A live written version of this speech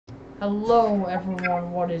Hello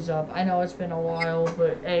everyone, what is up? I know it's been a while,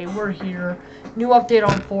 but hey, we're here. New update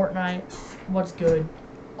on Fortnite. What's good?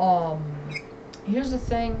 Here's the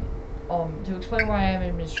thing. To explain why I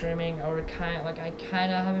haven't been streaming, or I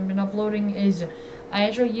kinda haven't been uploading, is I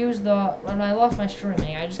actually used when I lost my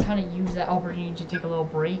streaming, I just kinda used that opportunity to take a little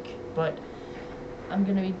break, but I'm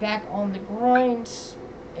gonna be back on the grind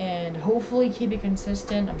and hopefully keep it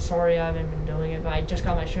consistent. I'm sorry I haven't been doing it, but I just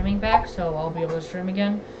got my streaming back, so I'll be able to stream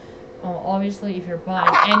again. Obviously, if you're buying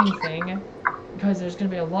anything, because there's going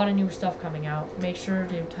to be a lot of new stuff coming out, make sure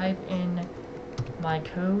to type in my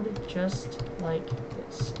code just like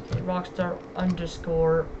this. Okay, Rockstar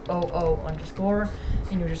 _00 _,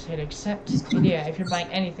 and you just hit accept. And yeah, if you're buying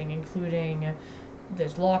anything, including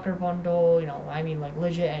this locker bundle, I mean, like,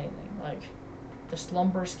 legit anything, like the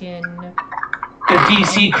slumber skin, the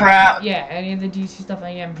DC crap. Yeah, any of the DC stuff. I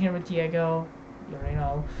am here with Diego. You already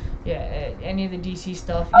know. Yeah, any of the DC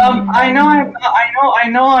stuff. I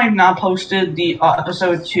know I've not posted the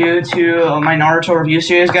episode 2 to my Naruto review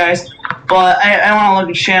series, guys. But I want to look at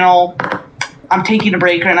the channel. I'm taking a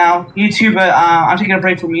break right now. YouTube, I'm taking a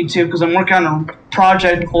break from YouTube because I'm working on a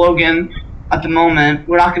project with Logan at the moment.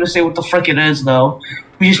 We're not going to say what the frick it is, though.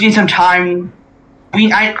 We just need some time.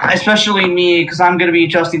 Especially me, because I'm going to be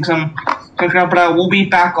adjusting some, but I will be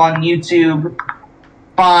back on YouTube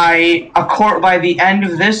by the end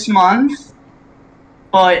of this month.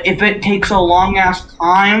 But if it takes a long ass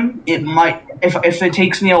time, it might. If it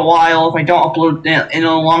takes me a while, if I don't upload in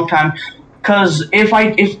a long time, because if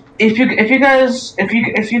you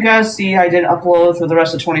guys see I didn't upload for the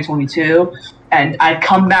rest of 2022, and I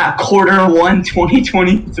come back Q1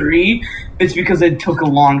 2023, it's because it took a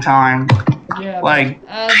long time. Yeah. Like.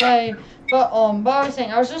 But I was saying,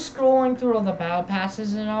 I was just scrolling through all the battle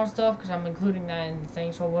passes and all stuff, because I'm including that in the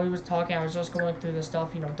thing, so while he was talking, I was just going through the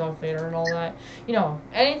stuff, Darth Vader and all that.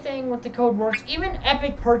 Anything with the code works, even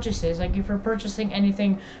Epic purchases, like, if you're purchasing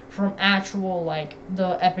anything from actual, like,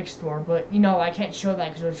 the Epic store, but, I can't show that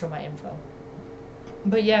because it would show my info.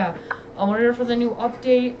 But yeah, we're here for the new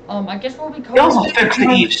update. I guess we'll be covering... They also fixed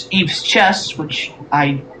the Eve's chest, which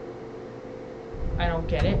I don't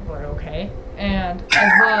get it, but okay. And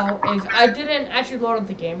as well as I didn't actually load up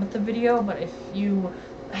the game with the video, but if you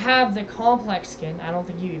have the complex skin, I don't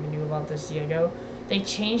think you even knew about this, Diego. They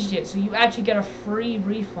changed it, so you actually get a free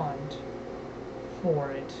refund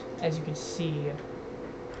for it. As you can see, you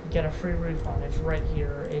get a free refund. It's right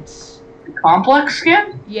here. It's complex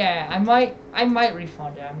skin? Yeah, I might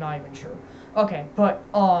refund it. I'm not even sure. Okay, but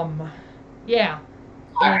yeah.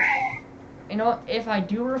 If I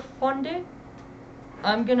do refund it,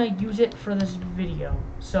 I'm gonna use it for this video,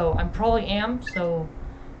 so I probably am, so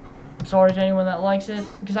I'm sorry to anyone that likes it,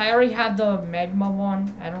 because I already had the Magma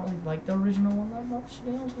one. I don't really like the original one that much, to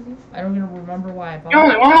be honest with you. I don't even remember why I bought it.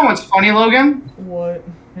 You know what's funny, Logan? What?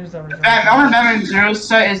 Here's the original. Batman Zero's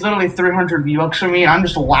set is literally 300 V-Bucks for me, and I'm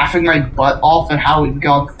just laughing my butt off at how it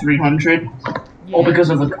got 300. Yeah. All because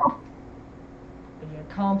of the... Yeah,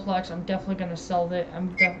 complex, I'm definitely gonna sell it.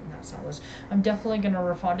 I'm definitely gonna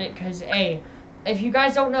refund it, because, A, if you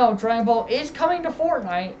guys don't know, Dragon Ball is coming to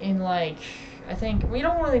Fortnite in, like, I think, we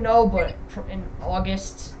don't really know, but in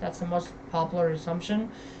August, that's the most popular assumption,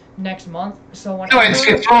 next month. So when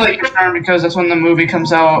it's totally confirmed because that's when the movie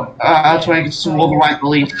comes out. That's when it gets worldwide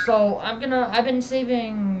release. So I've been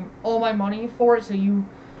saving all my money for it. So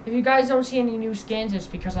if you guys don't see any new skins, it's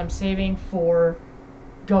because I'm saving for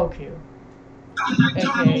Goku,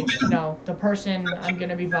 aka the person I'm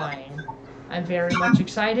gonna be buying. I'm very much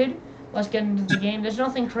excited. Let's get into the game. There's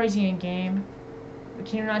nothing crazy in game. But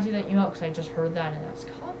can you not do that emote? Because I just heard that and that's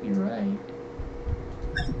copyright.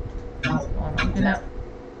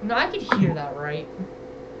 No, I could hear that, right?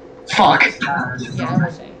 Fuck. Yeah, I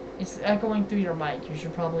was saying. It's echoing through your mic. You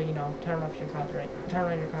should probably, turn off your copyright.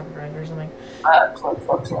 Turn on your copyright or something.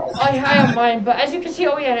 I have mine, but as you can see,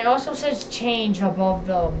 oh yeah, and it also says change above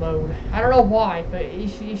the mode. I don't know why, but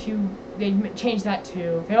they changed that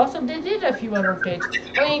too. They also did a few other updates.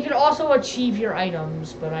 I mean, you can also achieve your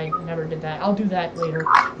items, but I never did that. I'll do that later.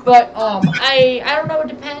 But I don't know. It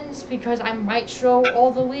depends because I might show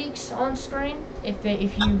all the leaks on screen. If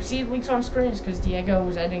you see leaks on screen, it's because Diego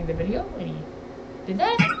was editing the video and he did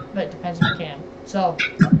that. But it depends if you can. So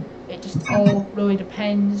it just all really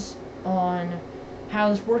depends on how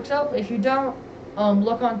this works out. If you don't,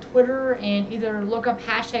 look on Twitter and either look up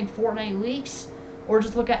 #Fortnite leaks. Or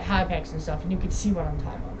just look at Hypex and stuff, and you can see what I'm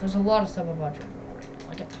talking about. There's a lot of stuff about Dragon Ball right now,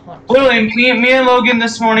 like a ton. Literally, me and Logan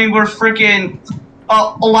this morning were freaking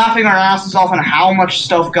laughing our asses off on how much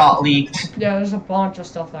stuff got leaked. Yeah, there's a bunch of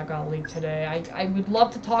stuff that got leaked today. I would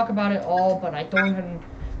love to talk about it all, but I don't even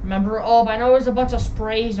Remember? Oh, I know there's a bunch of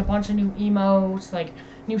sprays, a bunch of new emotes, like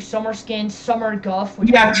new summer skins, summer guff.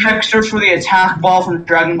 We have textures for the attack ball from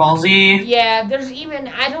Dragon Ball Z. Yeah, there's even,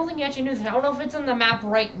 I don't think you actually knew this. I don't know if it's on the map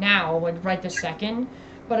right now, like right this second,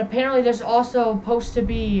 but apparently there's also supposed to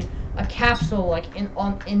be a capsule like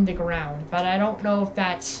in the ground, but I don't know if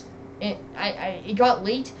that's it. It got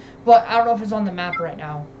leaked, but I don't know if it's on the map right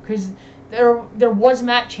now because there was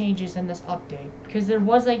map changes in this update because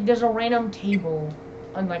there's a random table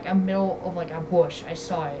on like a middle of like a bush. I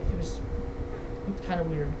saw it. It's kind of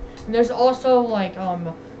weird. And there's also like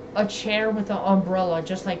a chair with an umbrella,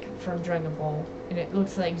 just like from Dragon Ball, and it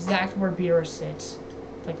looks like exact where Beerus sits,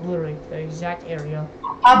 like literally the exact area.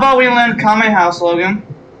 How about we land Kame House, Logan?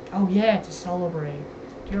 Oh yeah, to celebrate.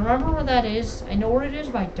 Do you remember where that is? I know where it is,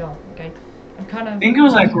 but I don't. Okay, I'm kind of. I think it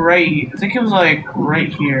was like right. I think it was like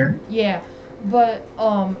right here. Yeah, but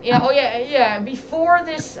yeah. Oh yeah, yeah. Before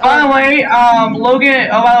this. By the way, Logan.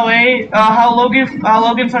 Oh, by the way, how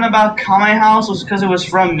Logan found about Kame House was because it was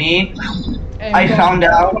from me. I found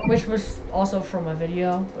out. Which was also from a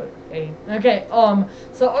video, but hey. Okay,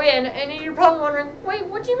 so, oh yeah, and you're probably wondering, wait,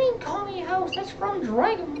 what do you mean Kami House? That's from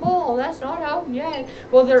Dragon Ball. That's not out yet.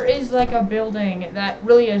 Well, there is, like, a building that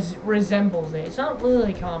really resembles it. It's not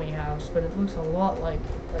really Kami House, but it looks a lot like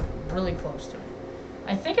really close to it.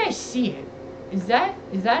 I think I see it. Is that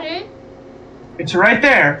it? It's right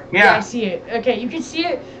there. Yeah, I see it. Okay, you can see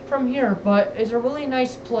it from here, but it's a really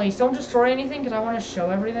nice place. Don't destroy anything, because I want to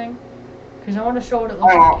show everything. Because I want to show what it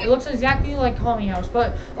looks like. It looks exactly like Kami House,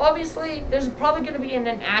 but obviously there's probably going to be in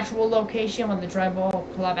an actual location when the Dragon Ball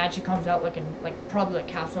collab actually comes out, probably like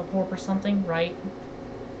Capsule Corp or something, right?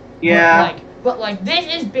 Yeah. But this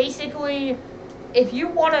is basically, if you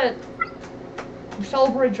want to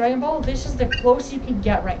celebrate Dragon Ball, this is the closest you can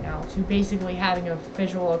get right now to basically having a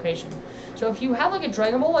visual location. So if you have like a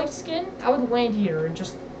Dragon Ball like skin, I would land here and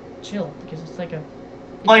just chill because it's like a.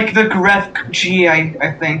 Like the Gref G,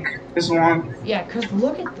 I think, is one. Yeah, because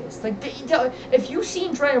look at this. Like, if you've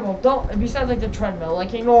seen Dragon Ball, don't, besides like the treadmill,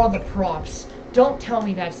 like ignore the props. Don't tell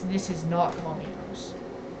me this is not Kami House.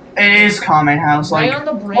 It is Kame House. Like, right on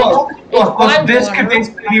the bridge. Look, this could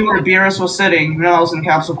be where Beerus was sitting when I was in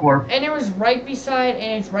Capsule Corp. And it was right beside,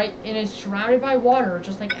 and it's surrounded by water,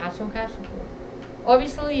 just like Capsule Corp.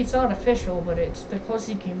 Obviously, it's not official, but it's the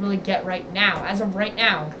closest you can really get right now, as of right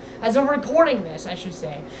now. As of recording this, I should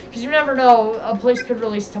say. Because you never know, a place could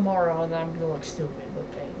release tomorrow, and then I'm going to look stupid,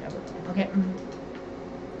 but they never know. Okay.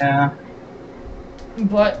 Yeah.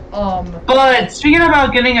 But speaking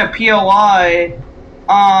about getting a POI,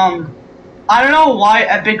 I don't know why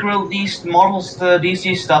Epic released Marvel's the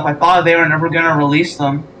DC stuff. I thought they were never going to release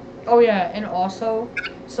them. Oh, yeah, and also,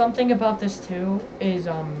 something about this, too, is,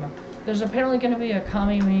 there's apparently going to be a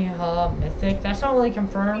Kamehameha Mythic. That's not really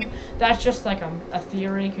confirmed. That's just like a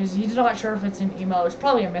theory, because he's not sure if it's an emo. It's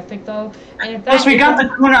probably a Mythic, though. And if we got the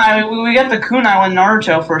Kunai. We got the Kunai when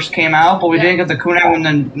Naruto first came out, but we didn't get the Kunai when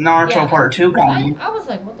the Naruto Part 2 came. I was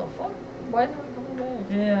like, what the fuck? Why didn't we come back?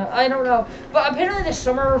 Yeah, I don't know. But apparently the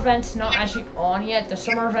summer event's not actually on yet. The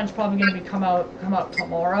summer event's probably going to come out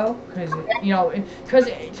tomorrow, because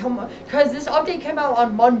this update came out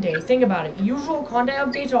on Monday. Think about it. Usual content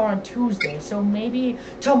updates are on Tuesday, so maybe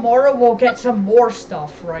tomorrow we'll get some more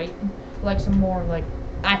stuff, right? Like some more like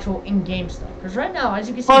actual in-game stuff. Because right now, as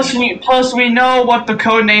you can see, plus we know what the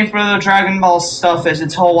code name for the Dragon Ball stuff is.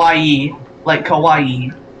 It's Hawaii, like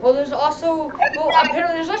Kawaii. Well, there's also,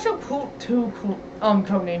 apparently there's also two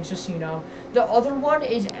code names, just so you know. The other one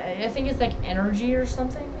is, I think it's like energy or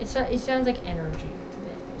something. It sounds like energy,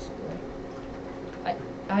 basically.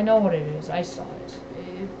 I know what it is. I saw it.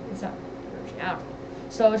 It's not energy. I don't know.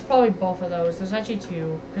 So it's probably both of those. There's actually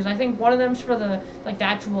two, because I think one of them's for the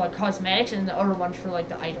actual cosmetics, and the other one's for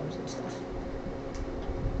the items and stuff.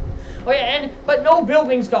 Oh yeah, but no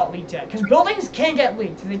buildings got leaked yet, because buildings can get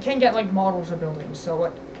leaked. They can get models of buildings.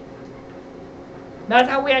 So that's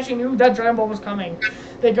how we actually knew that Dragon Ball was coming.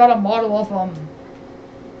 They got a model of one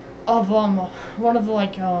of the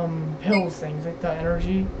pills things, like the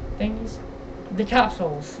energy things, the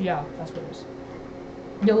capsules. Yeah, that's what it is.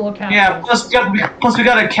 The little capsules. Yeah, plus we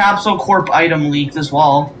got a Capsule Corp item leaked as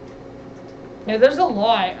well. Yeah, there's a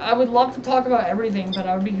lot. I would love to talk about everything, but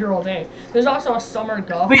I would be here all day. There's also a summer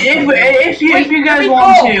guff. Wait, if you guys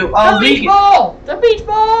want to, the beach ball! The beach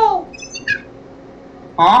ball!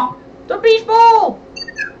 Huh? The beach ball!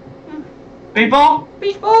 Beach ball?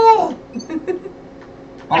 Beach ball!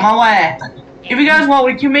 On my way. If you guys want,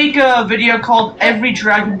 we can make a video called Every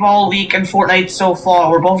Dragon Ball Leak in Fortnite So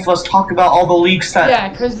Far, where both of us talk about all the leaks that... Yeah,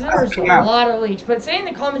 because there's a lot of leaks. But say in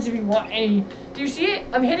the comments if you want any... Do you see it?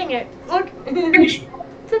 I'm hitting it. Look.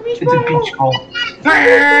 It's a beach It's a ball. beach ball.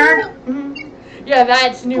 Yeah,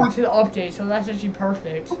 that's new to the update, so that's actually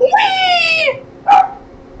perfect. Whee!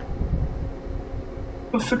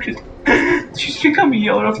 She's become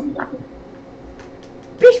Yoda from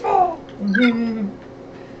Beach ball.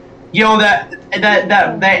 Yo, that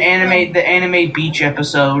anime beach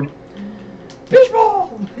episode. Beach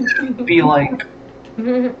ball. Be like.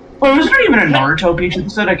 Well, was there even a Naruto beach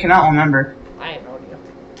episode? I cannot remember. I have no idea.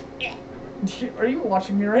 Are you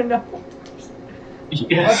watching me right now?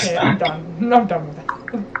 Yes. Okay, I'm done. I'm done with that.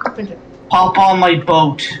 Thank you. Pop on my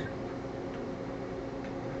boat.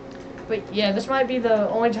 But yeah, this might be the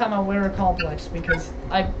only time I wear a complex because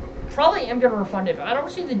I probably am gonna refund it, but I don't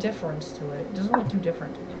see the difference to it. It doesn't look too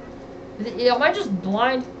different to me. Am I just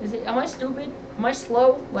blind? Am I stupid? Am I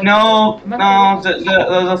slow? Like, No,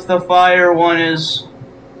 the fire one is.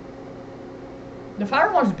 The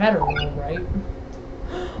fire one's better, though, right?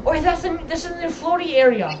 Oh, this is the floaty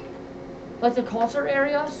area, like the concert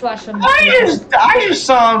area / I just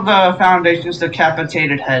saw the Foundation's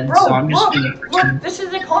decapitated head, Bro, so I'm just. Look, this is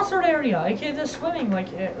the concert area, aka the swimming,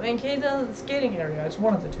 aka the skating area. It's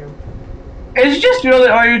one of the two. It's just really,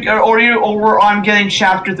 or I'm getting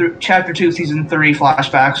chapter 2, season 3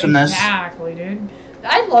 flashbacks from this. Exactly, dude.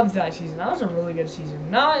 I loved that season. That was a really good season.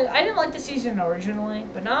 Now I didn't like the season originally,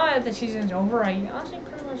 but now that the season's over, I honestly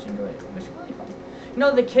pretty much enjoyed it. It was really fun. You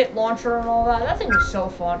know, the kit launcher and all that. That thing was so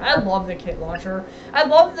fun. I love the kit launcher. I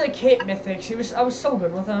love the kit mythics. I was so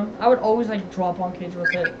good with them. I would always like drop on kids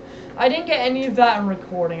with it. I didn't get any of that in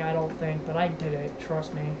recording, I don't think, but I did it.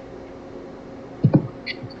 Trust me.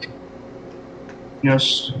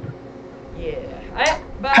 Yes. Yeah.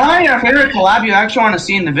 Kind of your favorite collab you actually want to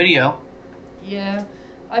see in the video? Yeah.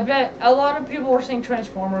 I bet a lot of people were saying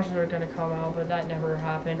Transformers are going to come out, but that never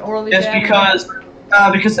happened. Or at least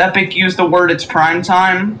because Epic used the word it's prime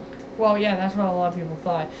time. Well, yeah, that's what a lot of people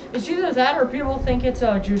thought. It's either that or people think it's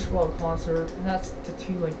a Juice WRLD concert. And that's the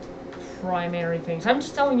two, like, primary things. I'm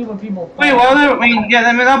just telling you what people thought. Wait, well, I mean, yeah,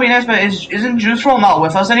 that'd be nice, but isn't Juice WRLD not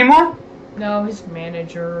with us anymore? No, his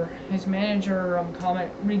manager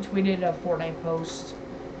retweeted a Fortnite post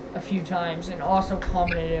a few times and also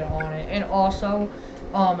commented on it. And also,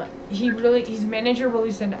 his manager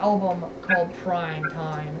released an album called Prime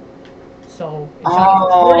Time. So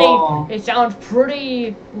it sounds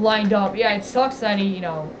pretty lined up. Yeah, it sucks that he,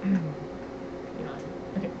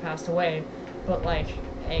 passed away. But like,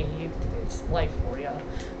 hey, it's life for you.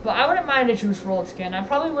 But I wouldn't mind a Juice WRLD skin. I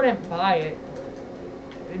probably wouldn't buy it.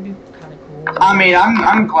 It'd be kind of cool. I mean,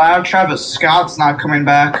 I'm glad Travis Scott's not coming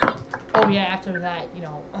back. Oh yeah, after that,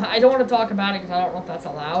 I don't want to talk about it because I don't know if that's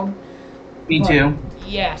allowed. Me too.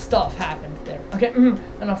 Yeah, stuff happened there. Okay,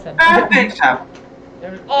 enough said. Bad things happen.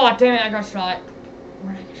 Oh damn it! I got shot.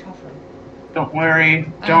 Where did I get shot from? Don't worry.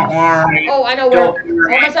 Don't worry. Oh, I know where.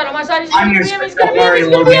 On my side. He's gonna be him. He's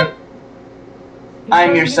gonna be him.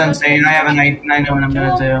 I'm your sensei, and I have a knife, and I know what I'm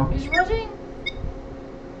gonna do. He's running.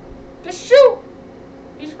 Just shoot.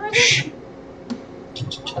 He's running.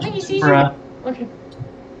 I think he sees you. Okay.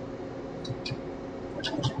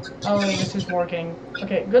 Oh, this is working.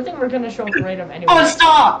 Okay, good thing we're gonna show creative anyway. Oh,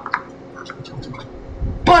 stop!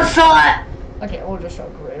 Buzzsaw! Okay, we'll just show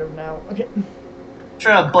creative now. Okay.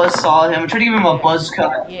 Try to buzzsaw him. Try to give him a buzz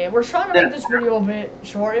cut. Yeah, we're trying to make this video a bit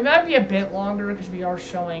short. It might be a bit longer because we are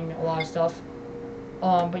showing a lot of stuff.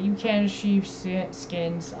 But you can achieve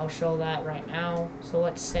skins. I'll show that right now. So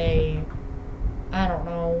let's say, I don't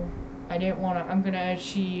know. I'm gonna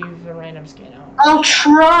achieve a random skin out. I'll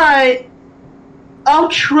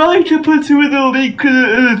try to put you in the link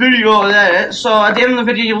in the video. So at the end of the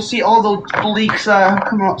video, you'll see all the leaks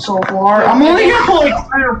come out so far. I'm only here for like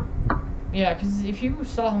 3. Yeah, because if you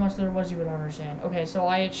saw how much there was, you would understand. Okay, so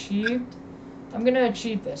I'm gonna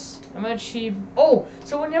achieve this. I'm gonna achieve. Oh,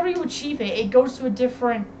 so whenever you achieve it, it goes to a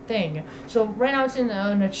different thing. So right now it's in the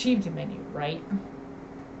unachieved menu, right?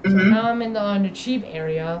 So now I'm in the unachieved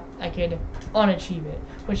area. I could unachieve it,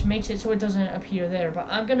 which makes it so it doesn't appear there. But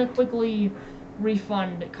I'm gonna quickly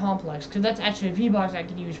refund complex because that's actually a V-Box I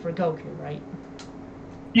could use for Goku, right?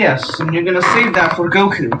 Yes, and you're gonna save that for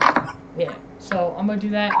Goku. Yeah. So I'm gonna do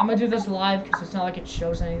that. I'm gonna do this live because it's not like it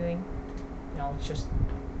shows anything. It's just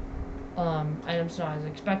items not as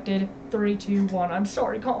expected. 3, 2, 1. I'm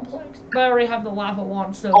sorry, complex. But I already have the lava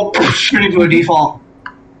one, so. Oh, you're gonna do a default.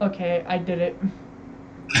 Okay, I did it.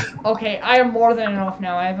 Okay, I have more than enough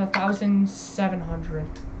now. I have 1,700.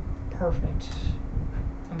 Perfect.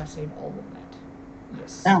 I'm gonna save all of that.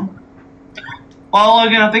 Yes. Yeah. Well,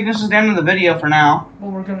 again, I think this is the end of the video for now.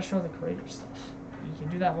 Well, we're gonna show the creative stuff. You can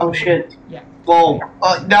do that. Oh shit. Yeah. Well,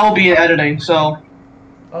 that will be in editing, so.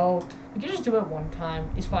 Oh, we can just do it one time.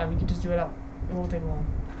 It's fine. We can just do it up. It won't take long.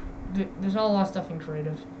 there's not a lot of stuff in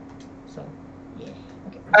creative, so yeah.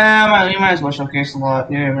 Okay. You might as well showcase a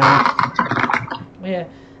lot. Yeah, right. Yeah,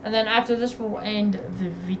 and then after this, we'll end the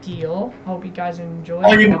video. Hope you guys enjoyed. I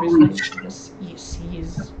am Obviously, this you see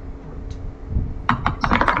is.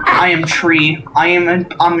 I am tree. I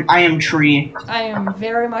am tree. I am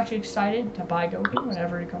very much excited to buy Goku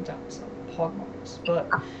whenever he comes out. So Pokemons, but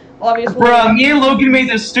obviously. Bruh, me and Logan made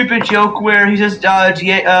this stupid joke where he says,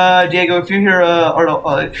 Diego, if you hear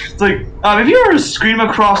it's like, if you hear a scream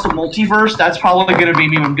across the multiverse, that's probably gonna be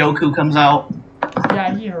me when Goku comes out.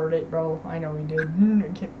 Yeah, he heard it, bro. I know he did.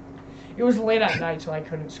 It was late at night, so I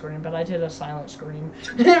couldn't scream, but I did a silent scream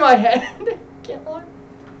in my head. Can't lie.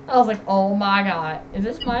 I was like, oh my god, is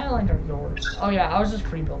this my island or yours? Oh yeah, I was just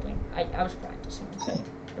pre-building. I was practicing, okay?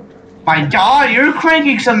 My god, you're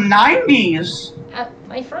cranking some 90s!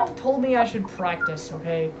 My friend told me I should practice,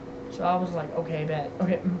 okay? So I was like, okay, bet.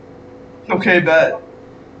 Okay. Okay, bet.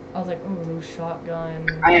 I was like, ooh, new shotgun.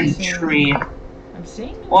 I am tree. I'm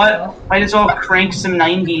seeing what? Stuff. I just all crank some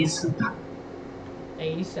 90s.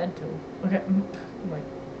 Hey, he said to. Okay. Wait.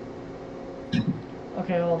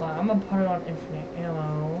 Okay, hold on. I'm gonna put it on infinite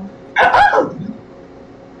ammo.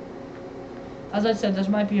 As I said, this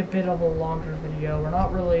might be a bit of a longer video. We're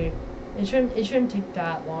not really. It shouldn't take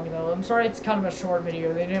that long though. I'm sorry, it's kind of a short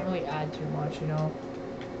video. They didn't really add too much, you know.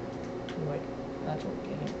 Like that's what we're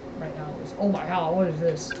getting right now. Oh my god, what is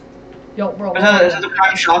this? Yo, bro. Is that the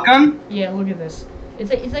prime shotgun? Yeah, look at this.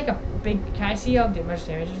 It's like a big. Can I see how much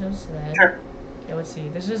damage it does to the head? Sure. Okay, let's see.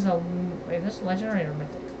 This is a. Wait, this legendary or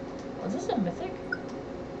mythic? Oh, is this a mythic?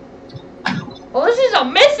 Oh, this is a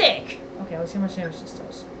mythic! Okay, let's see how much damage this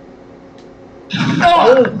does.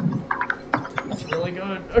 Oh! That's really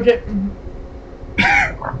good. Okay.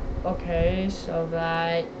 Okay, so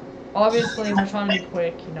that obviously we're trying to be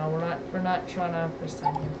quick, you know, we're not trying to waste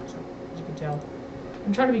time here, so as you can tell.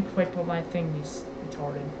 I'm trying to be quick, but my thing is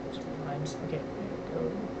retarded sometimes. Okay, there we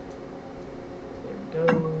go. There we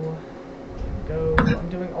go. There we go. I'm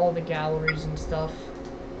doing all the galleries and stuff.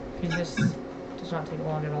 Because this does not take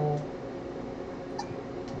long at all.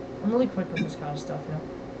 I'm really quick with this kind of stuff, you know?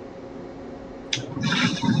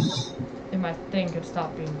 And my thing could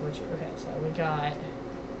stop being glitchy. Okay, so we got...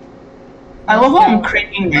 I love how I'm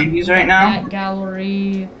cranking 90s right now. That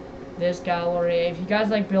gallery, this gallery. If you guys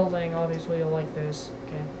like building, obviously you'll like this.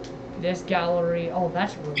 Okay. This gallery. Oh,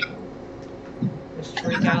 that's really cool. This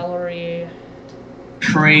tree gallery.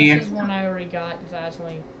 Tree. This is one I already got because I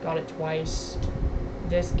actually got it twice.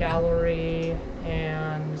 This gallery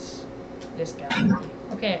and this gallery.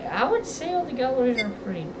 Okay, I would say all the galleries are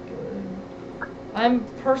pretty good. I'm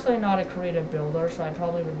personally not a creative builder, so I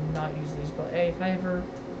probably would not use these, but hey, if I ever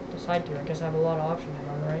decide to, I guess I have a lot of options,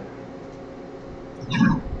 right?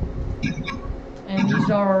 And these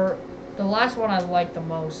are, the last one I like the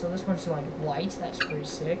most, so this one's like light, that's pretty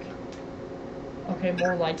sick. Okay,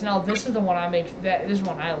 more lights. Now this is the one I make, this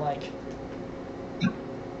one I like.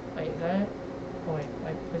 Wait, is that it? Oh wait,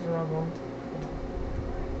 I placed the wrong one.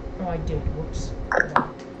 Oh, I did. Whoops.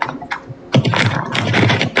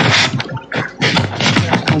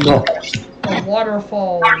 The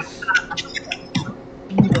waterfalls.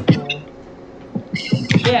 Beautiful.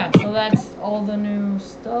 Yeah, so that's all the new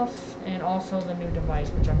stuff, and also the new device,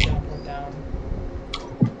 which I'm gonna put down.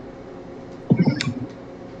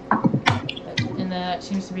 And that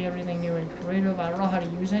seems to be everything new and creative. I don't know how to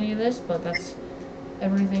use any of this, but that's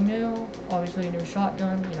everything new. Obviously a new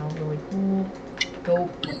shotgun, you know, really cool.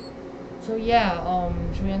 Dope. So yeah,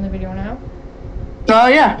 should we end the video now?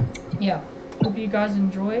 Yeah. Yeah. Hope you guys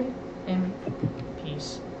enjoyed, and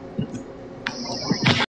peace.